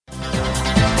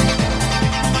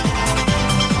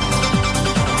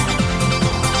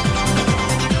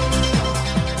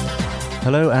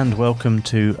Hello and welcome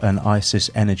to an ICIS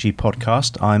Energy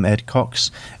podcast. I'm Ed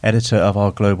Cox, editor of our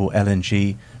global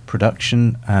LNG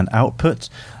production and output.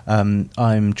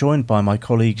 I'm joined by my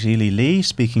colleague Zili Lee,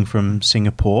 speaking from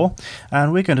Singapore,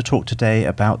 and we're going to talk today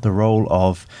about the role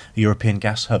of European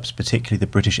gas hubs, particularly the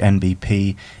British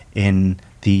NBP, in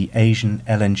the Asian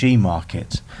LNG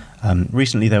market.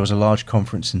 Recently there was a large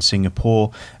conference in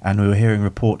Singapore, and we were hearing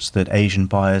reports that Asian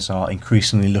buyers are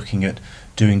increasingly looking at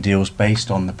doing deals based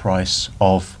on the price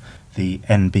of the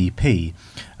NBP.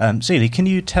 Zili, can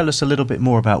you tell us a little bit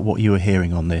more about what you were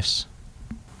hearing on this?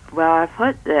 Well, I've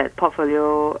heard that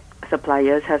portfolio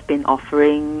suppliers have been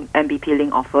offering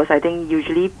NBP-linked offers. I think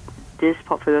usually these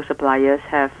portfolio suppliers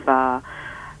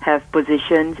have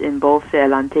positions in both the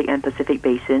Atlantic and Pacific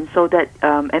basins, so that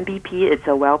NBP is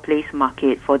a well-placed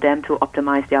market for them to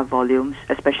optimize their volumes,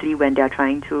 especially when they are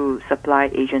trying to supply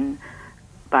Asian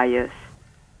buyers.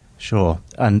 Sure.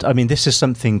 And I mean, this is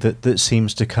something that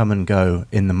seems to come and go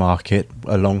in the market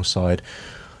alongside,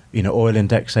 oil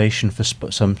indexation for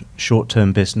some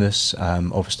short-term business.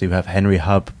 Obviously, we have Henry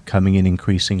Hub coming in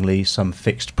increasingly, some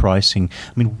fixed pricing.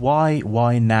 I mean,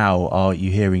 why now are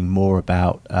you hearing more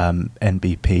about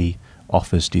NBP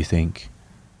offers, do you think?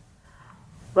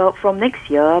 Well, from next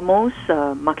year, most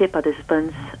market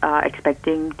participants are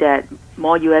expecting that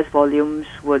more U.S. volumes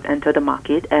would enter the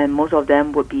market, and most of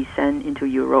them would be sent into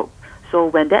Europe. So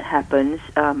when that happens,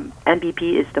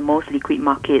 NBP is the most liquid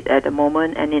market at the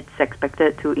moment, and it's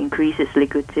expected to increase its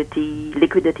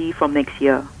liquidity from next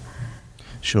year.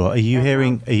 Sure. Are you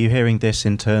hearing this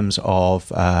in terms of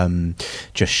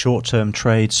just short-term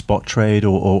trade, spot trade,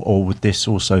 or would this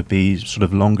also be sort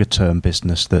of longer-term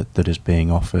business that is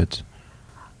being offered?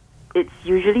 It's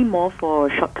usually more for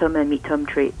short-term and mid-term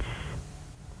trades.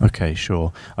 Okay,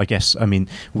 sure. I guess,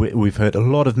 we've heard a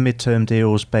lot of mid-term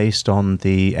deals based on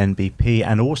the NBP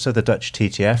and also the Dutch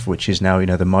TTF, which is now,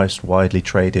 the most widely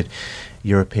traded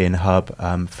European hub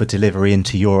for delivery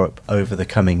into Europe over the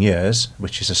coming years,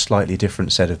 which is a slightly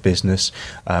different set of business.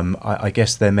 I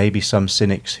guess there may be some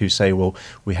cynics who say, well,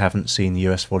 we haven't seen the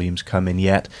US volumes come in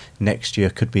yet. Next year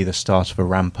could be the start of a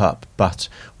ramp up, but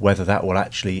whether that will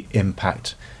actually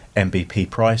impact NBP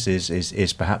prices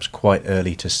is perhaps quite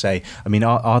early to say. I mean,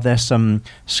 are there some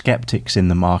skeptics in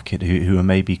the market who are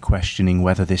maybe questioning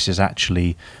whether this is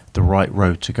actually the right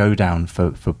road to go down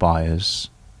for buyers?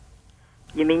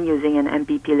 You mean using an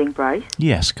NBP-linked price?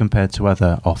 Yes, compared to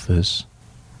other offers.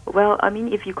 Well,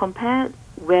 if you compare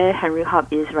where Henry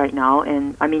Hub is right now,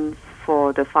 and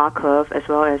for the FAR curve as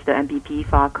well as the NBP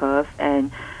FAR curve,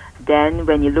 and then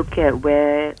when you look at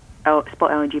where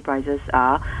spot LNG prices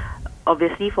are,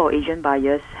 obviously, for Asian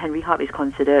buyers, Henry Hub is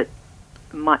considered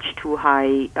much too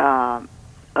high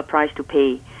a price to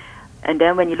pay. And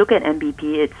then when you look at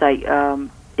NBP, it's like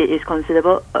it is considered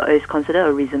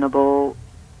a reasonable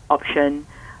option,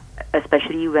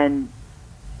 especially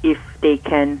if they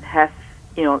can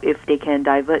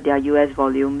divert their U.S.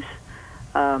 volumes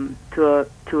to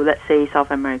let's say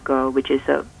South America, which is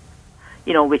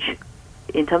which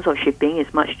in terms of shipping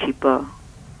is much cheaper.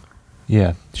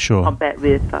 Yeah, sure. Compared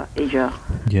with Asia.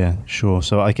 Yeah, sure.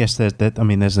 So I guess there's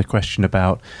the question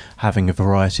about having a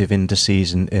variety of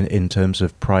indices in terms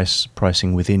of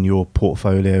pricing within your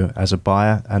portfolio as a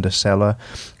buyer and a seller.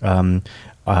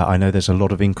 I know there's a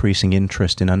lot of increasing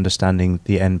interest in understanding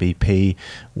the NBP.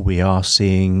 We are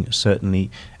seeing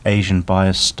certainly Asian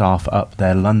buyers staff up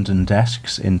their London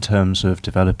desks in terms of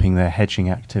developing their hedging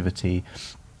activity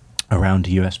around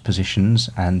US positions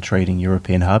and trading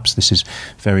European hubs. This is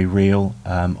very real,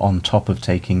 on top of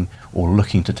taking or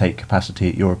looking to take capacity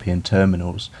at European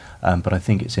terminals. But I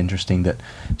think it's interesting that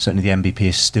certainly the NBP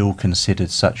is still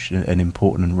considered such an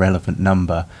important and relevant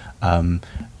number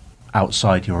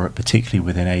outside Europe, particularly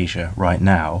within Asia right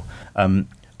now.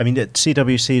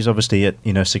 CWC is obviously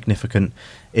a significant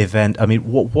event.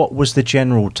 What was the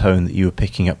general tone that you were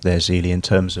picking up there, Zili, in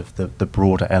terms of the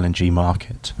broader LNG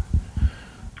market?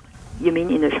 You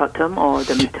mean in the short term or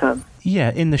the mid term?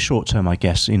 Yeah, in the short term, I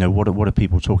guess. What are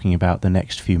people talking about the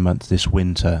next few months, this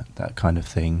winter, that kind of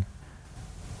thing?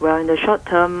 Well, in the short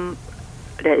term,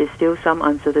 there is still some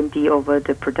uncertainty over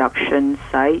the production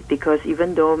side, because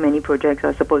even though many projects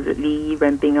are supposedly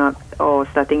ramping up or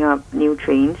starting up new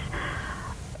trains,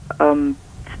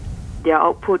 their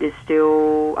output is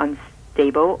still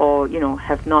unstable or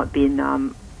have not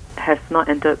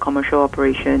entered commercial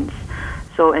operations.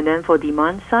 So, and then for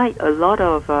demand side, a lot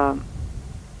of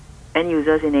end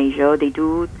users in Asia, they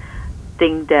do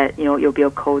think that it'll be a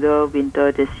colder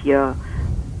winter this year,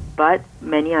 but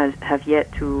many have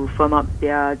yet to firm up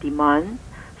their demand.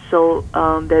 So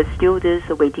there's still this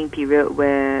waiting period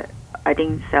where I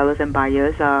think sellers and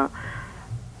buyers are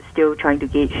still trying to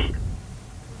gauge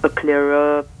a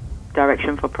clearer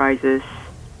direction for prices.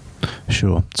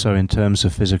 Sure. So in terms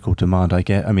of physical demand,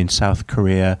 South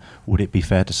Korea, would it be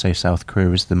fair to say South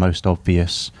Korea is the most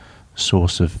obvious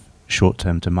source of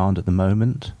short-term demand at the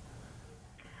moment?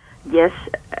 Yes,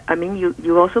 I mean,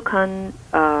 you also can't,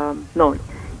 no,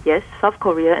 yes, South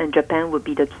Korea and Japan would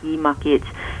be the key markets,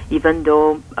 even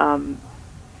though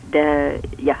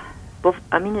both,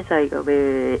 I mean, it's like,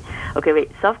 wait,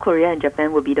 South Korea and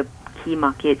Japan would be the key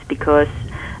markets because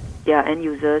their end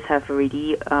users have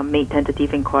already made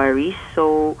tentative inquiries.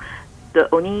 So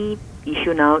the only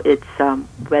issue now is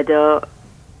whether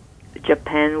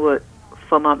Japan would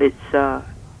firm up its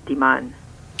demand.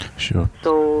 Sure.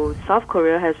 So South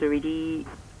Korea has already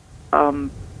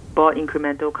bought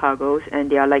incremental cargoes, and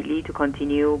they are likely to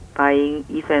continue buying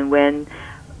if and when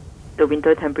the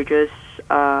winter temperatures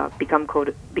become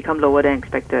lower than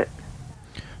expected.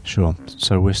 Sure.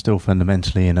 So we're still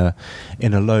fundamentally in a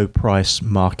low price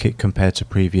market compared to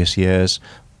previous years,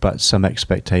 but some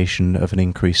expectation of an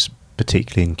increase,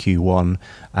 particularly in Q1,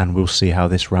 and we'll see how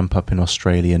this ramp up in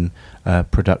Australian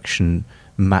production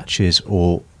matches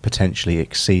or potentially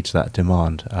exceeds that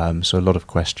demand. So a lot of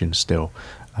questions still.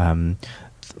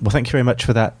 Well, thank you very much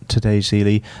for that today,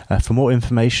 Zili. For more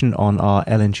information on our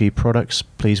LNG products,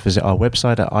 please visit our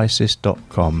website at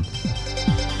icis.com.